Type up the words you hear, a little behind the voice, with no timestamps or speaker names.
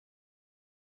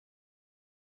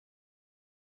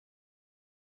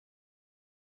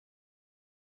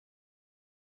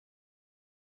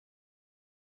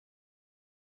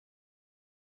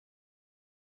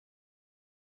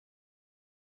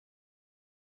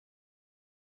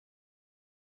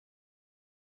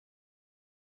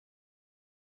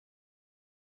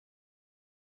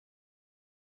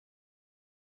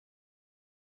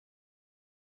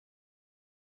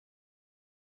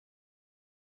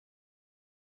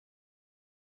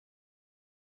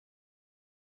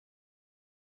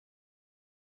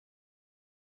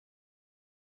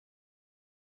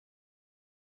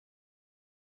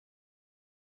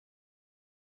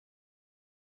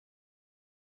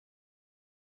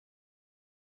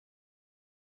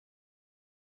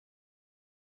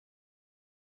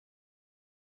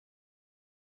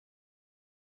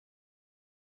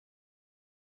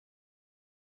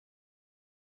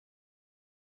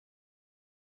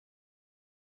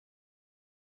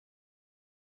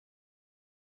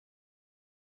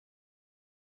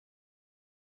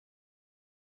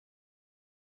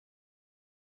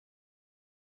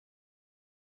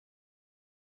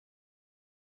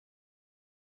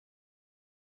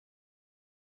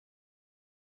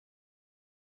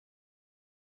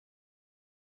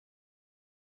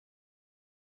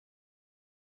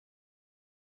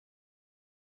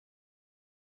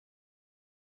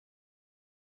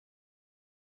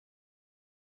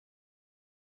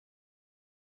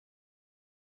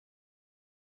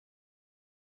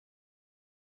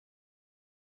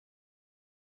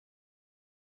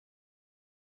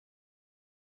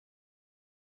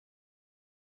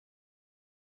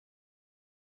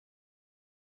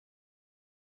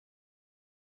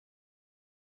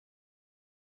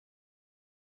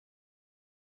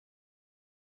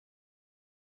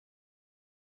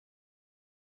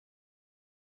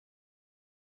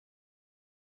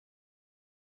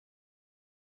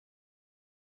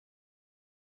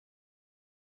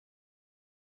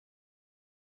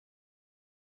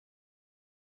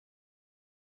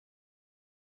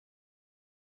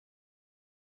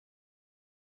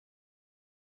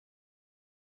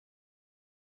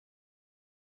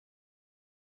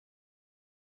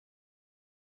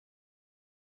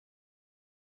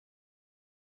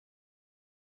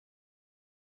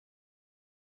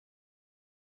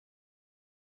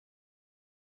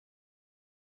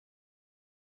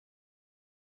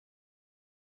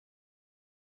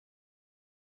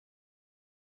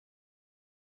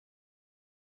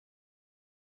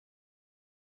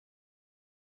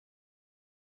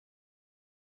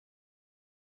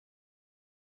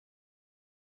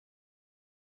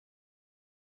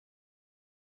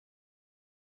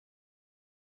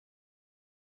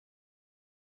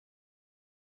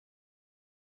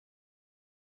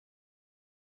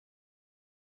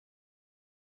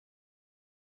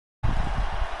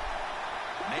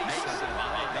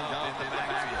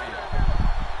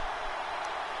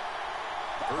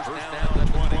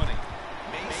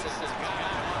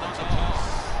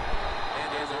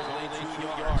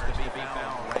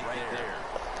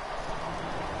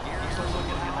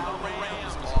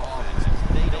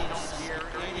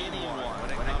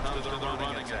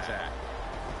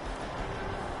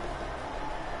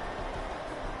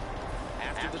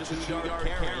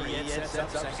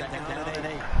second down and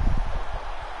 8.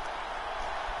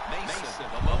 Mason,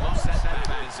 the low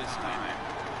setback is this time.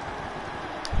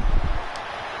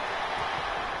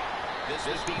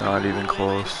 Not even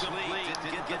close.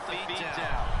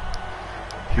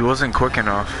 He wasn't quick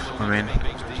enough. I mean,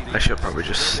 I should probably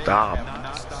just stop.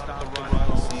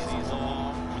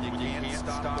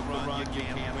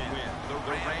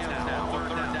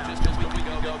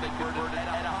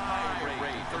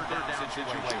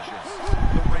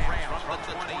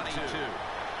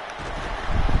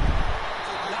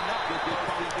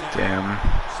 Damn.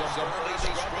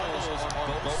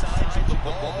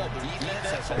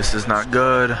 This is not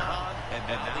good.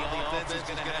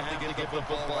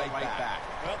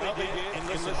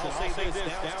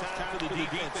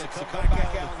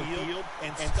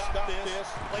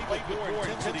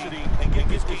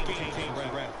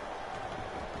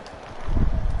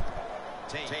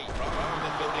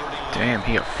 Damn,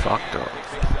 he got fucked up.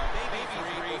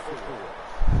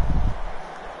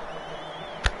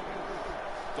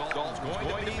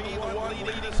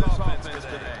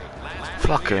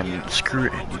 Fucking screw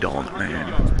it, you don't,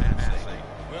 man.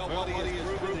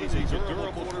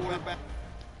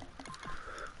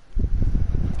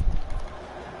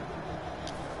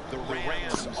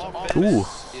 Ooh.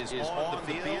 Is on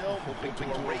the field, hoping to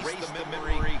erase the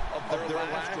memory of their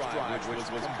last drive, which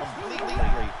was completely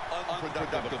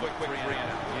unproductive. Quick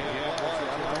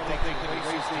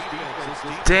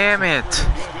Damn it!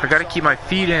 I gotta keep my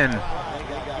feet in.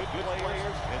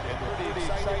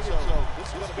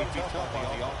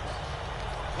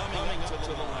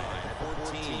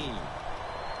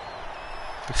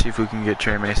 Let's see if we can get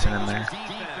Trey Mason in there.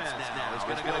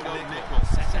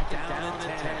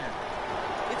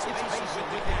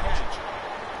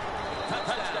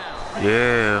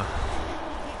 Yeah.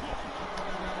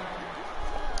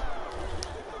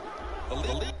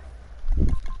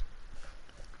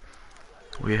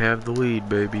 We have the lead,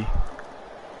 baby.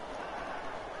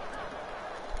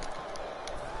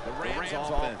 The Rams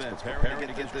offense preparing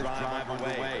to get this drive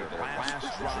underway. Their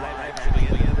last drive actually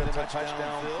ended in a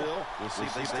touchdown. We'll see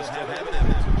if they still have it in them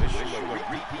to issue a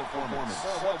repeat performance.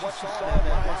 What you saw that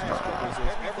last was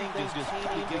everything just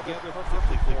came together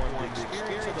perfectly for the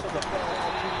experience of the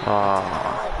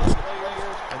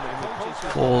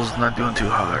Foles not doing too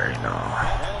hot right now.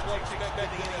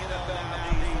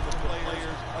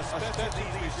 Especially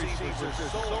these receivers are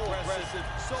so aggressive,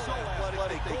 so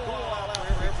athletic, they go all out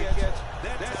for every catch.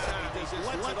 That time he just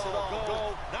lets it all go.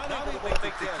 Not only will make the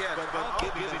catch, but I'll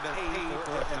give you the aid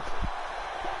for effort.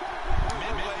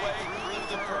 Midway through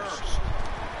the first.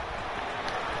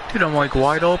 Dude, I'm like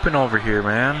wide open over here,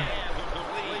 man.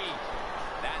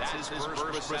 That's his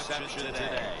first reception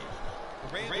today.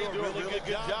 Rams do a really good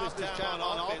job this time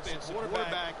on offense.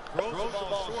 Quarterback throws the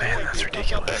ball short. Man, that's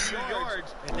ridiculous.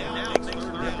 And now things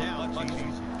are down much easier.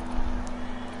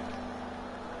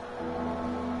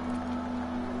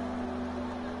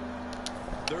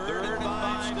 Third and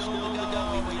 5 still to go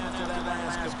after that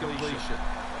last completion.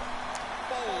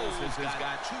 Foles has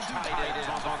got two tight ends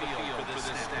on the field for this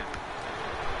snap.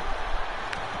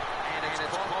 And it's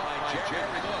caught by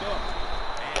Jared Cook.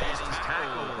 And he's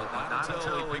tackled, but not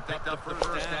until he picked up the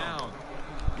first down.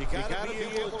 You gotta be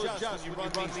able to adjust when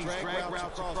you run these drag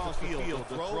routes across the field.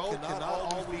 The throw cannot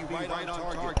always be right on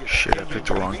target. Shit, I picked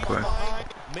the wrong play.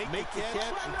 Make the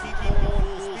catch and keep going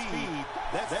full speed.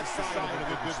 That's the sign of a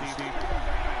good receiver.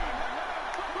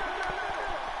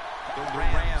 The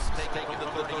Rams take over the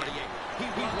 38. He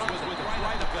runs with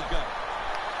right up the gut.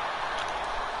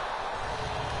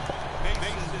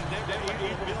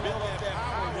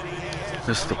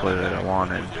 This is the play that I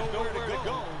wanted.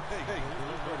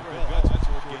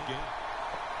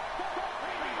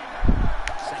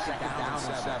 Second down and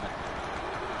 7.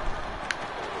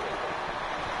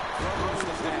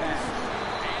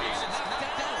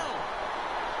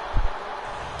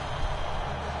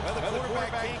 Well, the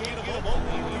quarterback can't get him open.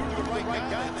 He threw the right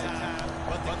guy that time,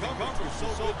 but the coverage was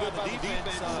so good by the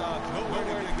defense,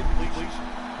 nowhere to get completion.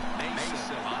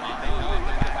 Mason on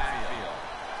the backfield.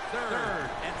 Third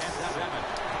and 7.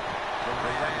 The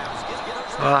Rams get it.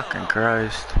 Fucking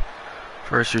Christ.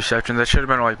 First reception. That should have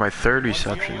been like my third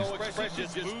reception. That's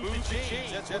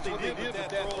what they did with that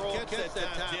throw. Catch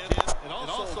that time, and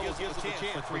also gives us a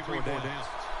chance for 3 more downs.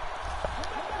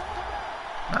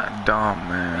 Not dumb,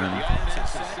 man. The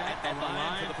offense set at the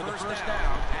line for the first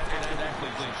down after that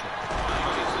completion.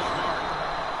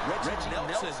 Reggie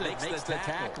Nelson makes the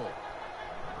tackle.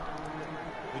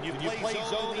 When you play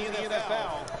zone in the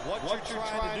NFL, what you're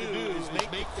trying to do is make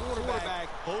the quarterback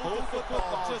hold the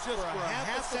football just for a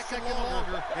half a second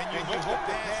longer, and you hope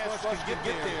the pass rush can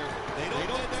get there. They don't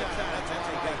get that time. That's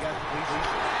how they got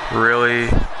completion. Really?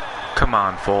 Come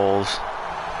on, Foles.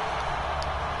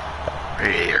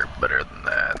 You're better than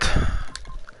that.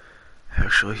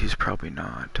 Actually, he's probably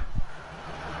not.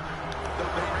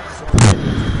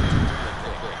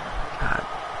 God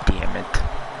damn it.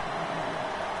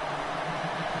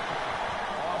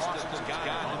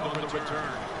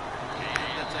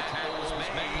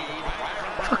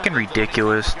 Fucking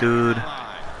ridiculous, dude.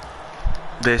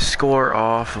 They score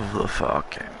off of the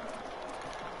fucking...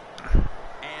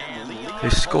 They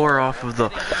score off of the...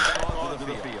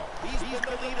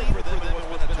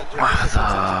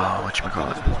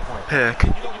 whatchamacallit? Pick.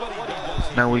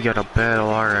 Now we gotta battle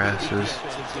our asses.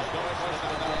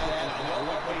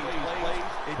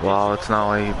 Wow, it's not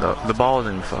like... The ball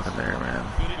isn't even fucking there, man.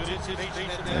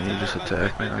 And you just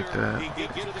attack me like that.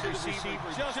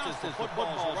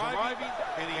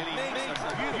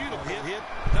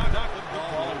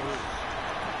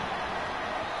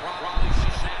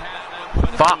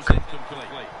 Fuck!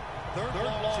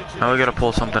 Now we gotta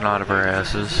pull something out of our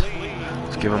asses.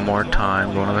 Let's give him more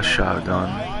time, going to the shotgun.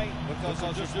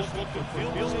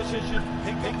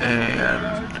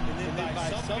 And...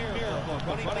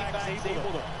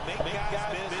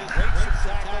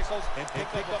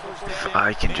 if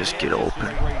I can just get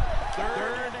open.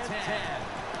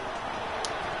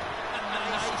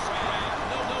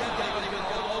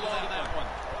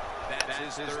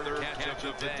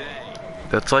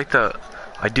 That's like the...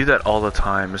 I do that all the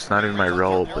time. It's not in my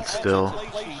role, but still,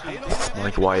 I'm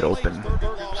like wide open. So.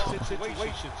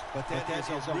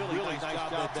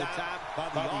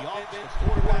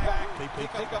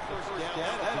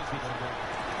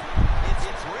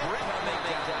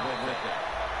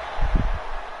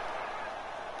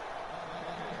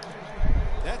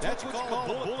 That's what's called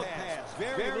a bullet pass.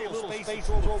 Very little space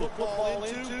to throw the football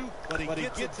into, but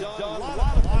it gets it done. A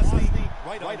lot of velocity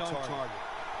right on target.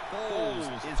 Foles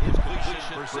is completion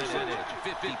percentage,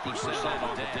 50%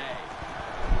 on the day.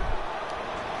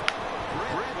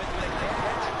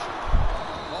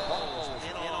 Foles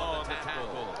in on the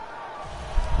tackle.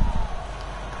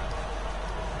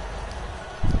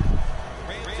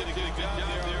 Rams did a good job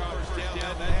there on first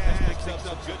down. That pass picks up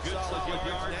some good solid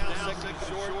yards. Now second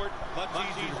short, much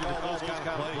easier to call those kind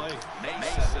of plays.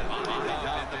 Mason in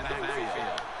the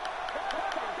backfield.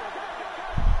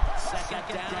 Second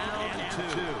down and 2.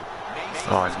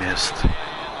 Oh, I missed.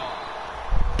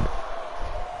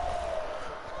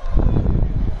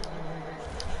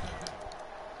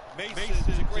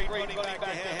 Mason is a great running back to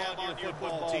have on your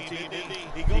football team.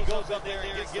 He goes up there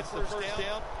and gets the first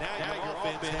down. Now your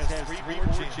offense has 3 more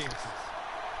chances.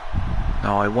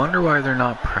 Now I wonder why they're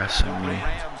not pressing me.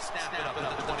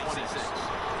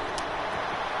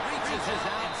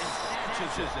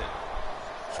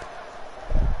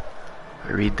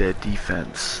 I read that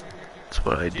defense. That's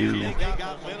what I do.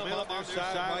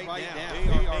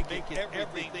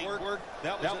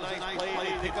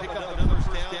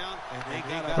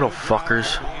 Little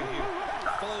fuckers.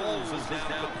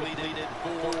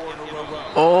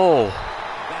 Oh!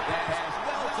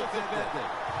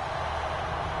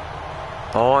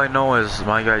 All I know is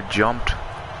my guy jumped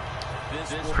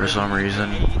for some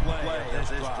reason.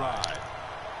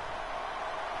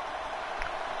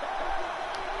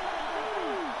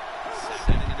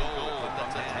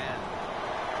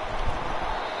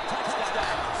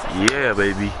 Yeah,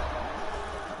 baby.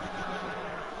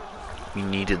 We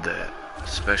needed that,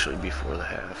 especially before the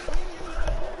half.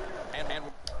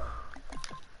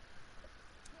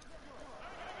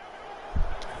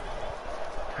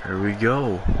 Here we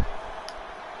go.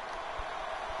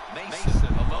 Mason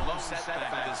alone set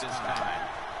back this time.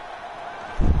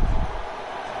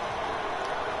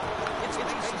 It's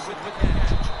Mason with the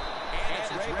catch. And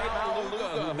it's Ray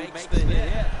who makes the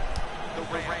hit. The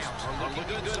Rams are looking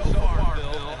good so far, Bill,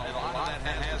 and a lot of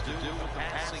that has to do with the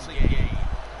passing game.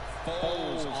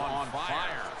 Foles on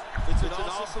fire. It's an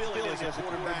awesome feeling as a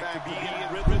quarterback to be in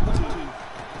rhythm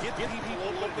to get people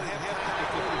open and have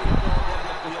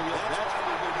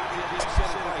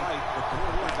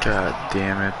God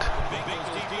damn it.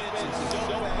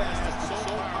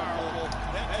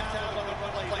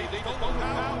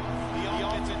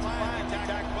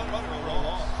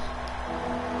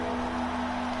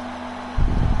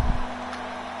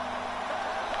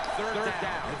 Third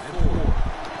down and 4.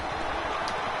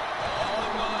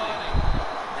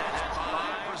 That's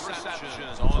 5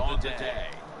 receptions on the day.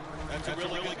 That's a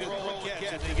really good throw and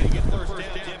catch. If they get first down,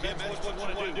 Jim, that's what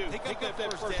you want to do. Pick up that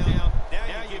first down.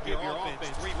 Now you give your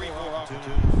offense 3 more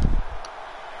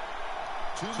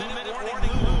 2-minute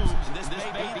warning moves. This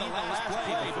may be the last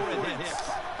play before it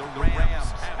hits. The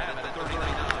Rams have it at 39.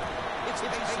 It's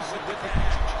pacing with the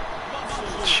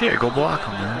catch. Shit, go block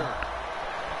him, man.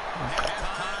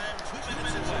 Halftime, 2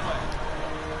 minutes away.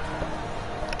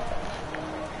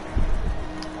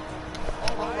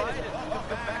 All right,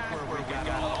 welcome back where we got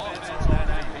an offense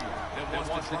that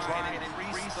wants to try and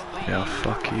increase the lead. Yeah,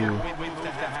 fuck you. We move to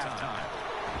halftime.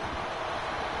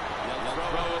 They'll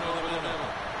throw it over the middle.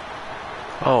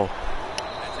 Oh,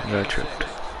 I got tripped.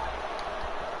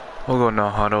 We'll go no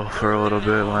huddle for a little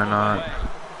bit, why not?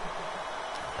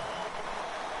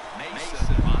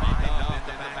 Mason lined up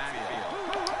in the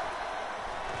backfield.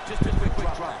 Just a quick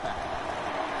drop back.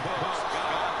 Cook's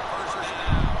got first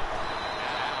down.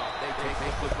 Now they take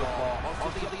the football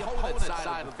to the opponent's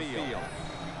side of the field.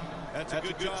 That's a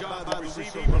good job by the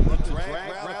receiver. Runs a drag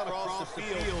route across the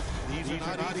field. These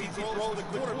are not easy throws to the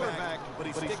quarterback, but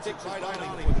he sticks right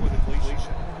on him for the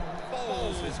completion.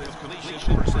 Bowles'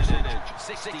 completion percentage,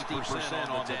 60%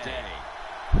 on the day.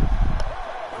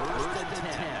 First and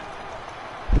 10.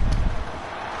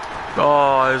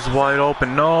 Oh, it's wide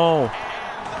open. No.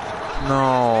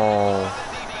 No.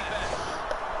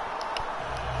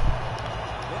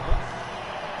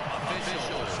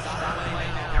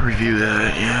 Review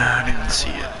that. Yeah, I didn't see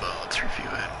it, but let's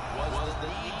review it.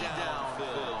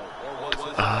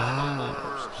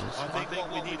 I think what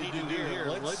we need to do here,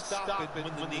 let's stop it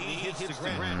when the knee hits the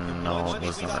ground. No, it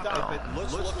was not down.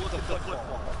 Let's look at the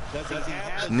football.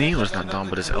 His knee was not down,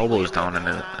 but his elbow was down, and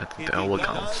the elbow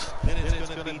counts. Then it's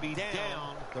going to be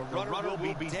down. The runner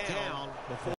will be down before